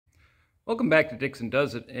Welcome back to Dixon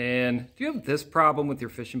Does It. And do you have this problem with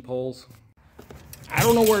your fishing poles? I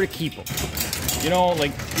don't know where to keep them. You know,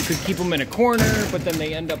 like you could keep them in a corner, but then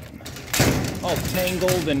they end up all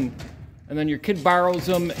tangled, and then your kid borrows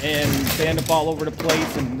them and they end up all over the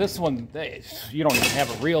place. And this one, you don't even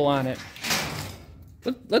have a reel on it.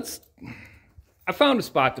 I found a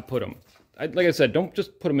spot to put them. Like I said, don't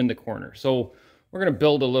just put them in the corner. So we're gonna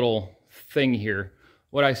build a little thing here.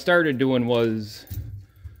 What I started doing was,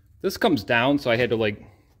 this comes down, so I had to like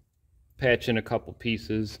patch in a couple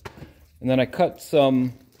pieces. And then I cut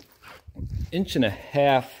some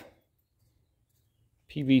 1.5"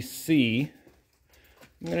 PVC.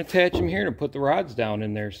 I'm gonna attach them here to put the rods down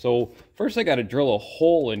in there. So first I gotta drill a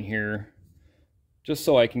hole in here just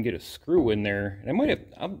so I can get a screw in there. And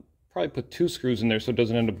I'll probably put 2 screws in there so it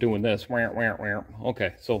doesn't end up doing this.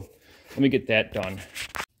 Okay, so let me get that done.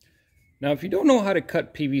 Now, if you don't know how to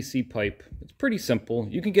cut PVC pipe, it's pretty simple.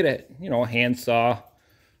 You can get a handsaw,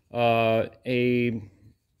 what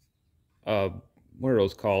are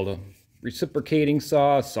those called? A reciprocating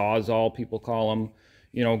saw, sawzall, people call them.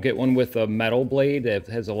 You know, get one with a metal blade that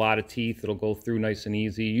has a lot of teeth. It'll go through nice and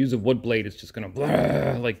easy. Use a wood blade, it's just gonna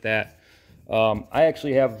blah, like that. I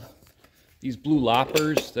actually have these blue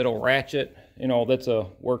loppers that'll ratchet. You know, that's a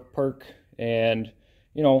work perk, and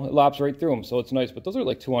you know, it lops right through them, so it's nice, but those are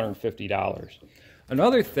like $250.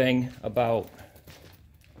 Another thing about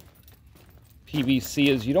PVC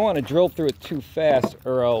is you don't want to drill through it too fast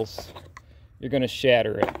or else you're going to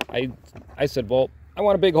shatter it. I said, well, I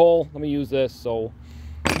want a big hole, let me use this, so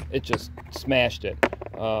it just smashed it.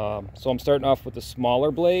 So I'm starting off with a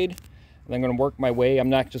smaller blade, and I'm going to work my way. I'm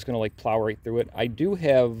not just going to like plow right through it. I do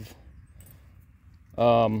have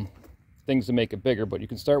things to make it bigger, but you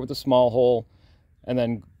can start with a small hole and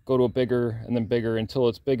then go to a bigger and then bigger until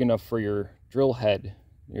it's big enough for your drill head,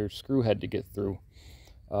 your screw head to get through.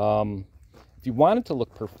 If you want it to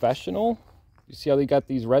look professional, you see how they got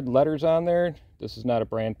these red letters on there? This is not a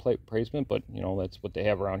brand placement, but you know, that's what they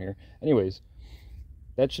have around here. Anyways,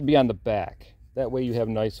 that should be on the back. That way you have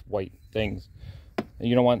nice white things. And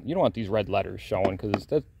you don't want these red letters showing, because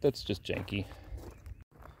that's just janky.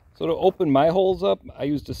 So to open my holes up, I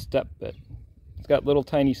used a step bit. It's got little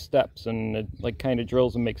tiny steps, and it like kind of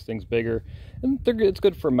drills and makes things bigger. And it's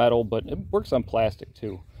good for metal, but it works on plastic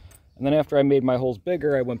too. And then after I made my holes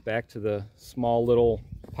bigger, I went back to the small little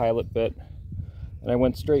pilot bit, and I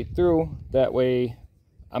went straight through. That way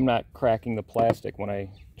I'm not cracking the plastic when I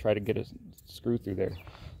try to get a screw through there.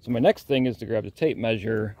 So my next thing is to grab the tape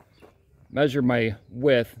measure my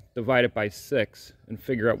width, divide it by 6, and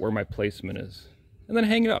figure out where my placement is, and then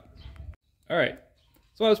hang it up. All right.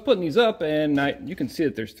 So I was putting these up, and you can see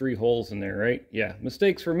that there's 3 holes in there, right? Yeah,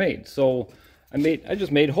 mistakes were made. So I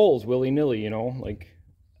just made holes willy-nilly, you know, like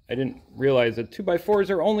I didn't realize that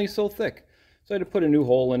 2x4s are only so thick. So I had to put a new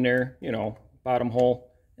hole in there, you know, bottom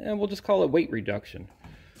hole, and we'll just call it weight reduction.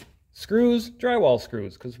 Screws, drywall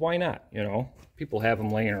screws, because why not, you know? People have them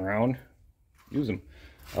laying around, use them.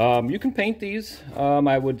 You can paint these.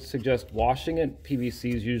 I would suggest washing it.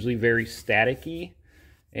 PVC is usually very staticky,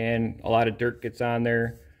 and a lot of dirt gets on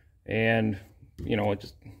there, and you know,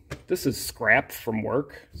 this is scrap from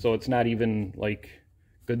work, so it's not even like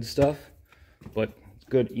good stuff, but it's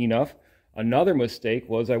good enough. Another mistake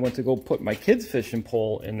was I went to go put my kid's fishing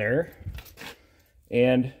pole in there,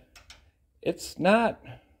 and it's not,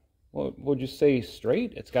 what would you say,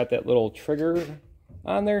 straight. It's got that little trigger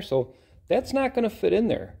on there, so that's not going to fit in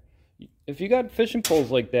there. If you got fishing poles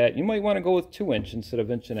like that, you might want to go with 2" instead of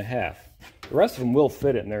 1.5 inches. The rest of them will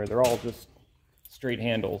fit in there. They're all just straight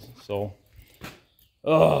handles. So,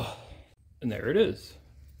 and there it is.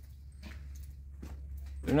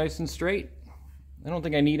 They're nice and straight. I don't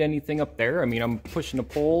think I need anything up there. I mean, I'm pushing the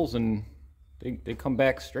poles and they come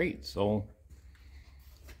back straight. So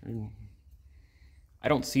I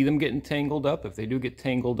don't see them getting tangled up. If they do get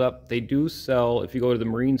tangled up, they do sell, if you go to the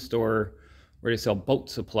marine store where they sell boat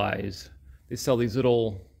supplies, they sell these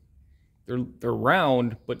little, they're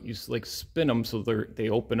round, but you just like spin them so they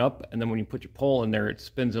open up, and then when you put your pole in there, it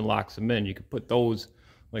spins and locks them in. You could put those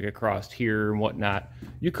like across here and whatnot.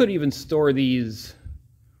 You could even store these,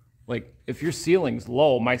 like if your ceiling's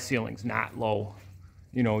low, my ceiling's not low,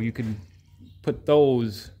 you know, you could put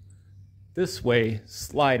those this way,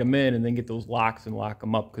 slide them in, and then get those locks and lock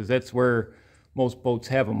them up, because that's where most boats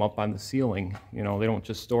have them, up on the ceiling. You know, they don't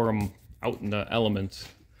just store them out in the elements.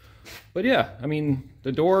 But yeah, I mean,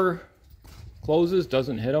 the door closes,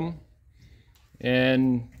 doesn't hit them,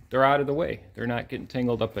 and they're out of the way. They're not getting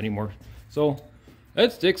tangled up anymore. So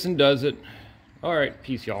that's Dixon Does It. All right,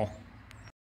 peace, y'all.